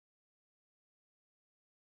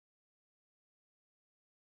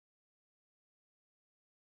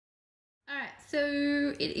Alright,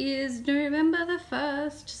 so it is November the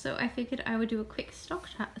 1st, so I figured I would do a quick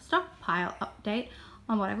stockpile update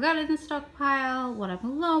on what I've got in the stockpile, what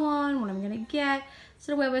I'm low on, what I'm going to get,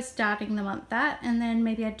 sort of where we're starting the month at, and then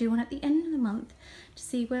maybe I'd do one at the end of the month to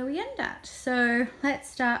see where we end at. So let's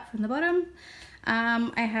start from the bottom.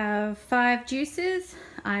 I have 5 juices.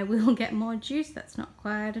 I will get more juice, that's not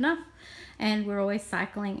quite enough, and we're always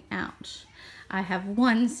cycling out. I have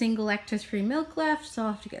 1 single lactose-free milk left, so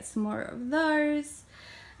I'll have to get some more of those.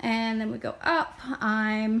 And then we go up.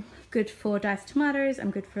 I'm good for diced tomatoes.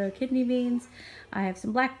 I'm good for kidney beans. I have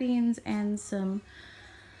some black beans and some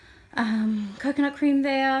coconut cream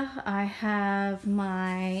there. I have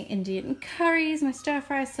my Indian curries, my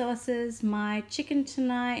stir-fry sauces, my chicken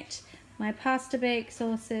tonight, my pasta bake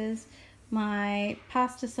sauces, my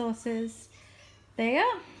pasta sauces there.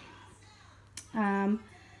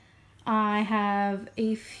 I have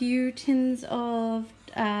a few tins of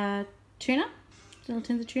tuna, little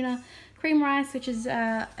tins of tuna, cream rice, which is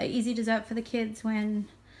an easy dessert for the kids when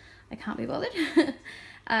I can't be bothered.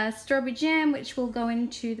 Strawberry jam, which will go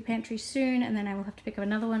into the pantry soon, and then I will have to pick up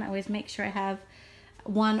another one. I always make sure I have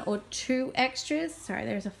 1 or 2 extras. Sorry,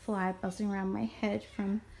 there's a fly buzzing around my head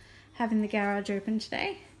from having the garage open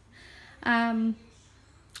today.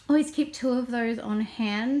 Always keep 2 of those on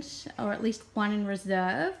hand, or at least 1 in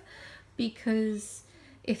reserve, because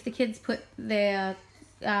if the kids put their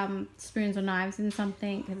spoons or knives in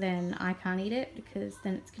something, then I can't eat it because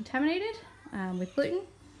then it's contaminated with gluten.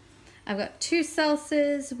 I've got 2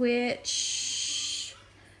 salsas, which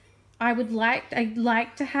I'd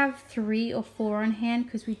like to have 3 or 4 on hand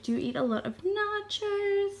because we do eat a lot of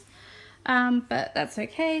nachos. But that's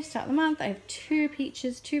okay. Start the month. I have 2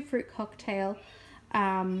 peaches, 2 fruit cocktail,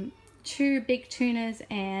 2 big tunas,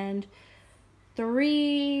 and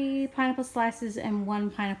 3 pineapple slices and 1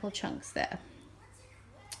 pineapple chunks there.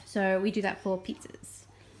 So we do that for pizzas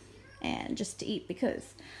and just to eat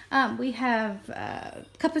because we have a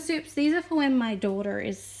cup of soups. These are for when my daughter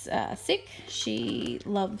is sick. She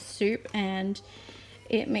loves soup and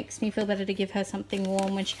it makes me feel better to give her something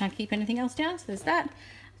warm when she can't keep anything else down. So there's that.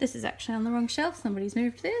 This is actually on the wrong shelf. Somebody's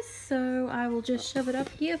moved this, so I will just shove it up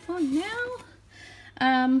here for now.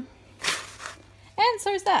 And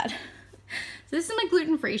so is that. So this is my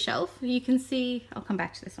gluten-free shelf. You can see, I'll come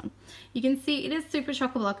back to this one. You can see it is super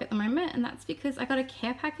chock-a-block at the moment, and that's because I got a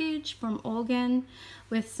care package from Oregon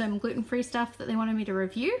with some gluten-free stuff that they wanted me to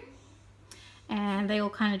review. And they all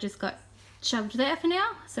kind of just got shoved there for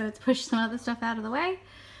now, so it's pushed some other stuff out of the way.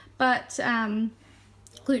 But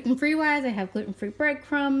gluten-free wise, I have gluten-free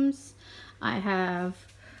breadcrumbs. I have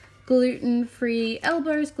gluten-free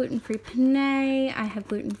elbows, gluten-free penne. I have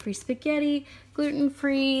gluten-free spaghetti,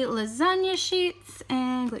 gluten-free lasagna sheets,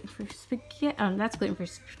 and gluten-free spaghetti. Oh, that's gluten-free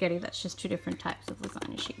spaghetti. That's just 2 different types of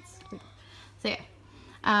lasagna sheets. So yeah,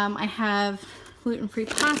 I have gluten-free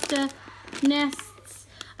pasta nests.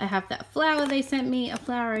 I have that flour they sent me, a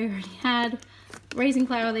flour I already had, raisin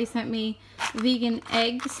flour they sent me, vegan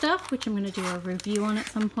egg stuff, which I'm going to do a review on at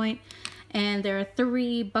some point. And there are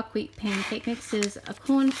 3 buckwheat pancake mixes, a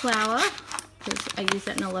corn flour, because I use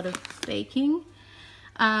that in a lot of baking.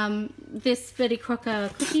 This Betty Crocker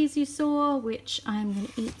cookies you saw, which I'm going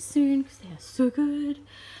to eat soon because they are so good.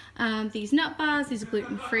 These nut bars, these are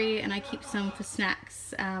gluten-free, and I keep some for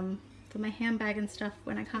snacks for my handbag and stuff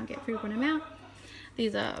when I can't get food when I'm out.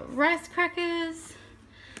 These are rice crackers.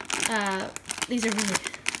 These are really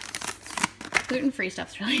gluten-free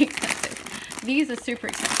stuff's really expensive. These are super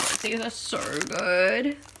expensive. These are so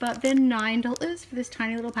good, but they're $9 for this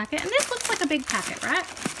tiny little packet, and this looks like a big packet, right?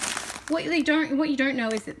 What you don't know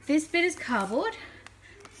is that this bit is cardboard,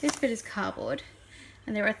 this bit is cardboard,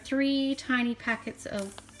 and there are 3 tiny packets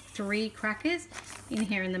of 3 crackers in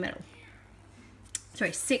here in the middle.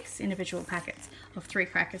 Sorry, 6 individual packets of 3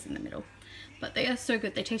 crackers in the middle. But they are so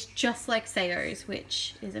good. They taste just like Sayo's,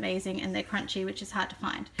 which is amazing, and they're crunchy, which is hard to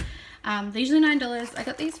find. They're usually $9. I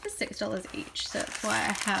got these for $6 each, so that's why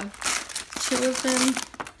I have 2 of them.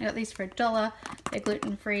 I got these for $1. They're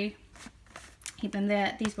gluten-free. Keep them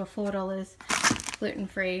there. These were $4,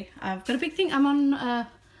 gluten-free. I've got a big thing. I'm on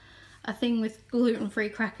a thing with gluten-free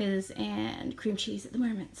crackers and cream cheese at the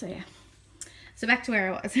moment, so yeah. So back to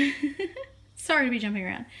where I was. Sorry to be jumping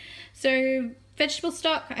around. So vegetable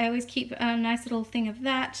stock, I always keep a nice little thing of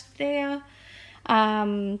that there.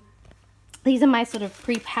 These are my sort of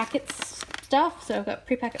pre-packet stuff. So I've got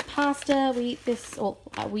pre-packet pasta. We eat this, or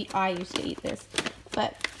I used to eat this,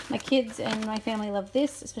 but my kids and my family love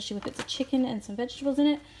this, especially if it's a chicken and some vegetables in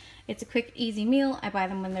it. It's a quick, easy meal. I buy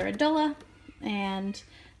them when they're $1, and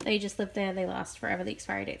they just live there. They last forever. The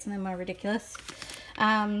expiry dates on them are ridiculous.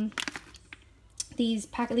 These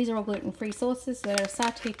are all gluten-free sauces. So they're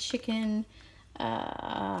sauteed chicken.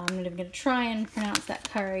 I'm not even going to try and pronounce that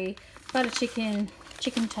curry. Butter chicken,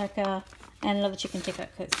 chicken tikka, and another chicken tikka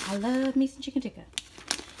because I love me some chicken tikka.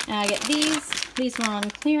 Now I get these. These were on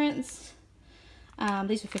clearance.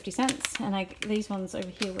 These were 50 cents, and these ones over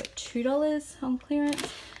here were $2 on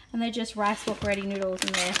clearance. And they're just rice wok ready noodles,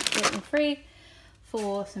 and they're gluten-free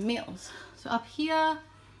for some meals. So up here,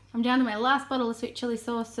 I'm down to my last bottle of sweet chili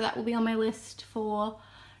sauce, so that will be on my list for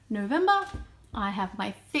November. I have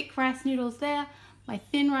my thick rice noodles there, my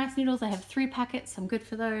thin rice noodles. I have 3 packets, I'm good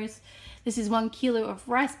for those. This is 1 kilo of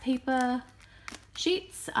rice paper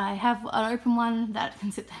sheets. I have an open one that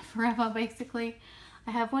can sit there forever, basically.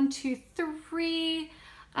 I have 1, 2, 3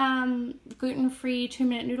 gluten-free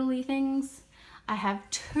 2-minute noodly things. I have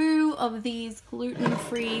 2 of these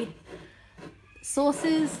gluten-free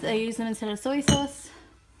sauces. I use them instead of soy sauce.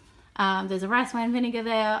 There's a rice wine vinegar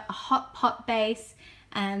there, a hot pot base,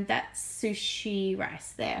 and that's sushi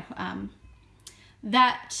rice there.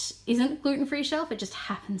 That isn't gluten-free shelf, it just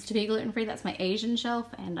happens to be gluten-free. That's my Asian shelf,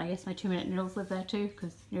 and I guess my 2-minute noodles live there too,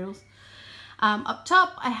 because noodles. Up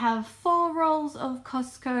top, I have 4 rolls of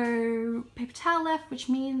Costco paper towel left, which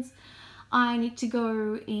means I need to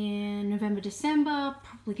go in November, December.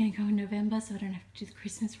 Probably gonna go in November so I don't have to do the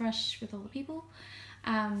Christmas rush with all the people.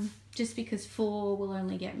 Just because 4 will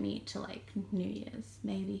only get me to like New Year's,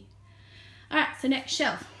 maybe. Alright, so next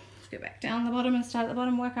shelf. Let's go back down the bottom and start at the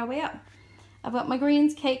bottom, work our way up. I've got my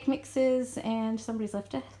greens cake mixes, and somebody's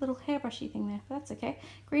left a little hairbrushy thing there, but that's okay.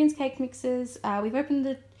 Greens cake mixes. We've opened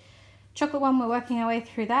the chocolate one, we're working our way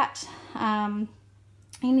through that.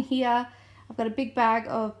 In here, I've got a big bag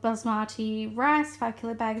of basmati rice, 5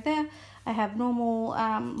 kilo bag there. I have normal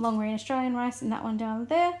long grain Australian rice in that one down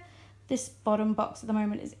there. This bottom box at the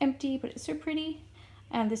moment is empty, but it's so pretty.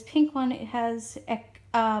 And this pink one, it has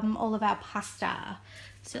all of our pasta.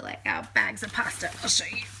 So like our bags of pasta, I'll show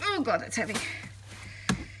you. Oh God, that's heavy.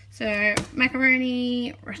 So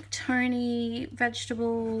macaroni, rigatoni,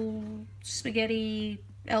 vegetable, spaghetti,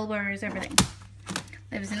 elbows, everything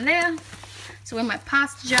lives in there. So when my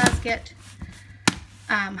pasta jars get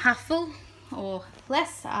half full or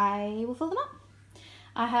less, I will fill them up.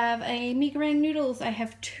 I have a mi goreng noodles. I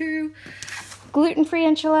have 2 gluten-free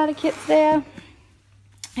enchilada kits there.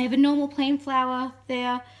 I have a normal plain flour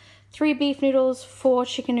there. 3 beef noodles, 4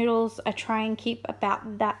 chicken noodles. I try and keep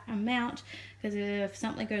about that amount because if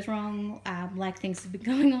something goes wrong, like things have been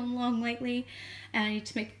going on long lately, and I need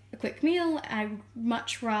to make a quick meal, I'd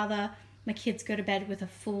much rather my kids go to bed with a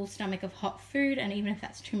full stomach of hot food, and even if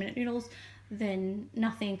that's 2-minute noodles, then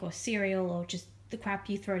nothing, or cereal, or just the crap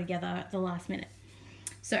you throw together at the last minute.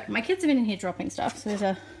 So my kids have been in here dropping stuff. So there's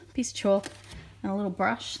a piece of chalk and a little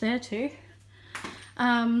brush there too.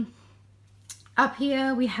 Up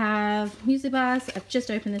here we have muesli bars. I've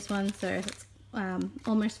just opened this one, so it's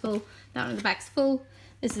almost full. That one in the back's full.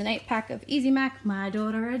 This is an 8-pack of Easy Mac. My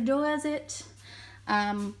daughter adores it.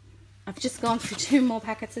 I've just gone through 2 more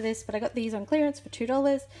packets of this, but I got these on clearance for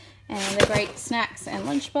 $2, and they're great snacks and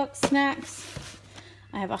lunchbox snacks.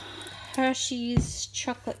 I have a Hershey's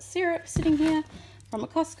chocolate syrup sitting here from a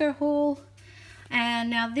Costco haul. And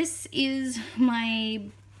now this is my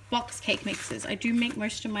box cake mixes. I do make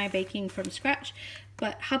most of my baking from scratch,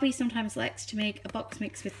 but hubby sometimes likes to make a box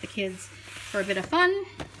mix with the kids for a bit of fun.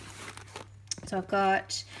 So I've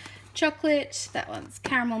got chocolate, that one's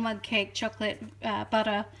caramel mug cake, chocolate,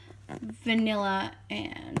 butter, vanilla,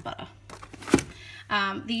 and butter.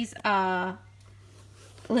 These are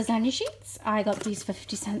lasagna sheets. I got these for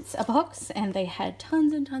 50 cents a box, and they had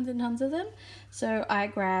tons and tons and tons of them. So I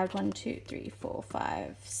grabbed 1, 2, 3, 4,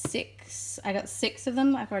 5, 6. I got 6 of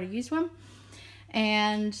them. I've already used one.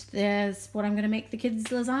 And there's what I'm going to make the kids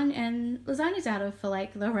lasagnas out of for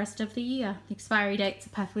like the rest of the year. The expiry dates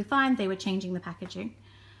are perfectly fine. They were changing the packaging.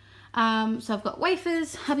 So I've got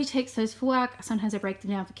wafers. Hubby takes those for work. Sometimes I break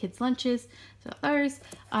them down for kids' lunches. So I've got those.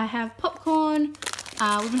 I have popcorn.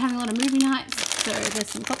 We've been having a lot of movie nights. So there's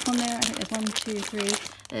some popcorn there. I think there's 1, 2, 3.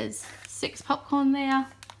 There's 6 popcorn there.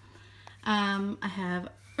 I have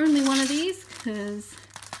only one of these because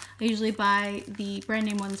I usually buy the brand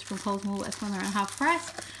name ones from Coles and Woolworths when they're on half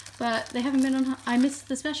price. But they haven't been on. I missed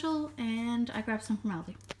the special, and I grabbed some from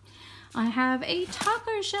Aldi. I have a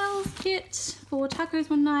taco shells kit for tacos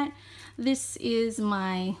one night. This is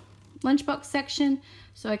my lunchbox section.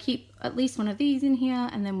 So I keep at least one of these in here,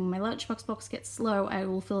 and then when my lunchbox box gets low, I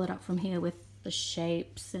will fill it up from here with the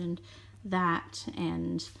shapes and that,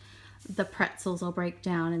 and the pretzels I'll break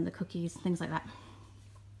down, and the cookies, things like that.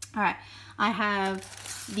 All right, I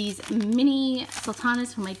have these mini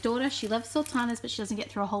sultanas for my daughter. She loves sultanas, but she doesn't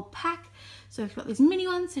get through a whole pack. So I've got these mini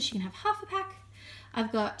ones so she can have half a pack.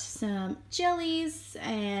 I've got some jellies,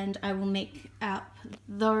 and I will make up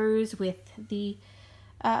those with the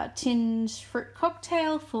tinned fruit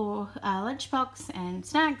cocktail for lunchbox and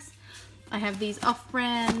snacks. I have these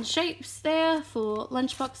off-brand shapes there for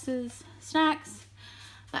lunchboxes, snacks.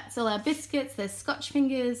 That's all our biscuits. There's Scotch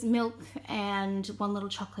fingers, milk, and one little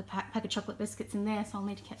chocolate pack of chocolate biscuits in there, so I'll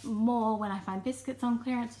need to get more when I find biscuits on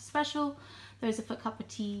clearance or special. Those are for cup of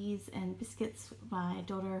teas and biscuits. My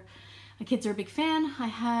kids are a big fan. I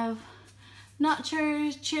have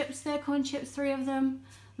nacho chips there, corn chips, 3 of them.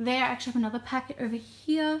 There, I actually have another packet over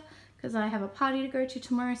here because I have a party to go to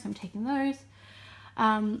tomorrow, so I'm taking those.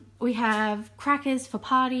 We have crackers for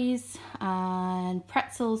parties and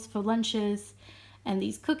pretzels for lunches, and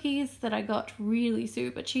these cookies that I got really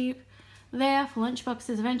super cheap there for lunch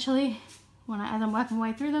boxes eventually as I'm working my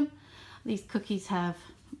way through them. These cookies have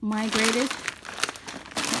migrated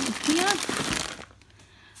from here.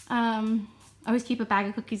 I always keep a bag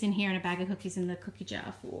of cookies in here and a bag of cookies in the cookie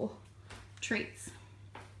jar for treats.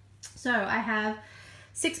 So I have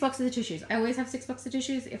 6 boxes of tissues. I always have 6 boxes of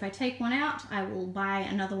tissues. If I take one out, I will buy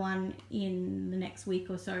another one in the next week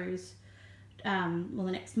or so's,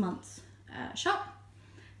 the next month's shop.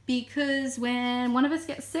 Because when one of us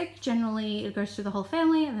gets sick, generally it goes through the whole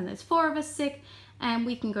family, and then there's 4 of us sick, and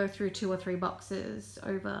we can go through 2 or 3 boxes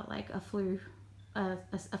over like a flu.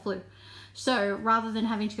 So rather than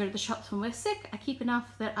having to go to the shops when we're sick, I keep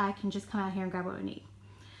enough that I can just come out here and grab what we need.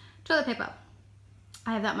 Toilet paper.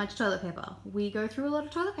 I have that much toilet paper. We go through a lot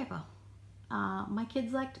of toilet paper. My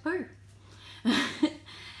kids like to poo.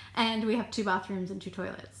 And we have 2 bathrooms and 2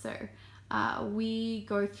 toilets. So we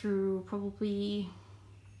go through probably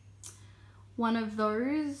one of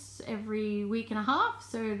those every week and a half.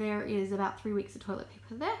 So there is about 3 weeks of toilet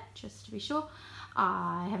paper there, just to be sure.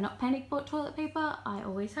 I have not panic bought toilet paper. I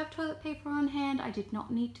always have toilet paper on hand. I did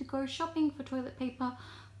not need to go shopping for toilet paper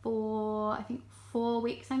for, I think, 4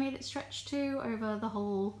 weeks I made it stretch to over the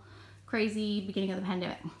whole crazy beginning of the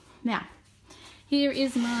pandemic. Now, here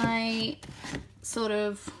is my sort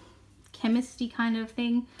of chemisty kind of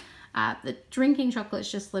thing. The drinking chocolate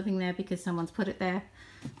is just living there because someone's put it there,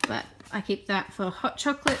 but I keep that for hot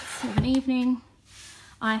chocolates of an evening.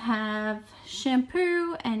 I have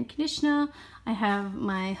shampoo and conditioner. I have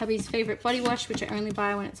my hubby's favorite body wash, which I only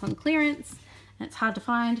buy when it's on clearance, and it's hard to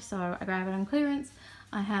find, so I grab it on clearance.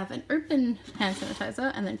 I have an open hand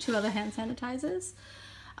sanitizer and then 2 other hand sanitizers.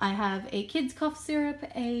 I have a kids cough syrup,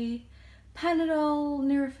 a Panadol,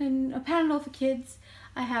 Nurofen, a Panadol for kids.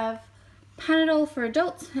 I have Panadol for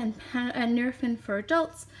adults and Nurofen for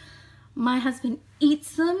adults. My husband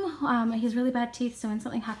eats them. He has really bad teeth, so when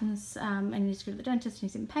something happens and he needs to go to the dentist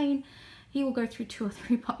and he's in pain, he will go through 2 or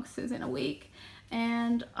 3 boxes in a week.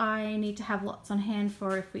 And I need to have lots on hand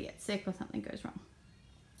for if we get sick or something goes wrong.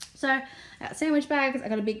 So I got sandwich bags. I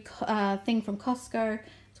got a big thing from Costco.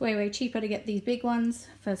 It's way cheaper to get these big ones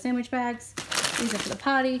for sandwich bags. These are for the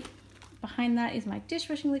party. Behind that is my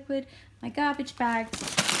dishwashing liquid, my garbage bags,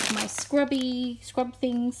 my scrub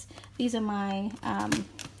things. These are my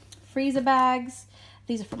freezer bags.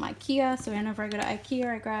 These are from IKEA. So whenever I go to IKEA,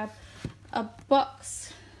 I grab a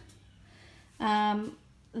box.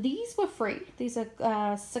 These were free. These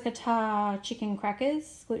are Succotash chicken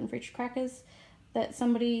crackers, gluten-free crackers, that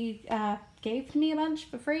somebody gave me a bunch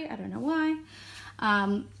for free. I don't know why.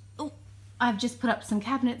 I've just put up some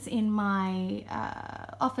cabinets in my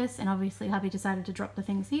office, and obviously hubby decided to drop the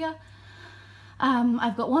things here.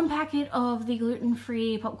 I've got 1 packet of the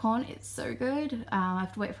gluten-free popcorn. It's so good. I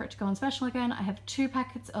have to wait for it to go on special again. I have 2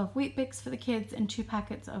 packets of Wheat Bix for the kids and 2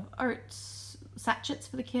 packets of oats sachets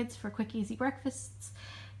for the kids for quick, easy breakfasts.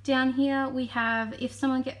 Down here we have, if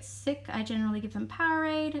someone gets sick, I generally give them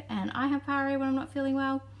Powerade, and I have Powerade when I'm not feeling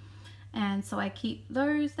well. And so I keep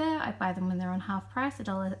those there. I buy them when they're on half price,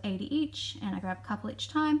 $1.80 each, and I grab a couple each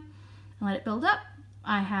time and let it build up.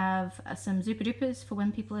 I have some Zupa Dupas for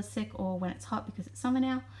when people are sick or when it's hot because it's summer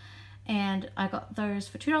now. And I got those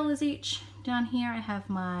for $2 each. Down here I have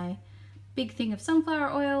my big thing of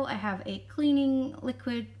sunflower oil. I have a cleaning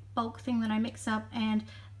liquid bulk thing that I mix up, and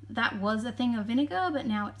that was a thing of vinegar, but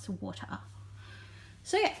now it's water.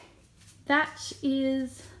 So yeah, that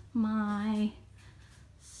is my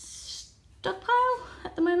stockpile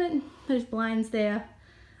at the moment. Those blinds there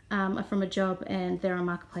are from a job, and they're on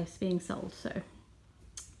Marketplace being sold. So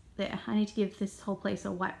there, I need to give this whole place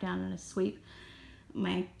a wipe down and a sweep.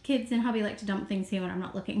 My kids and hubby like to dump things here when I'm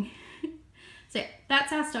not looking. So yeah,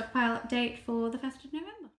 that's our stockpile update for the 1st of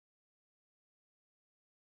November.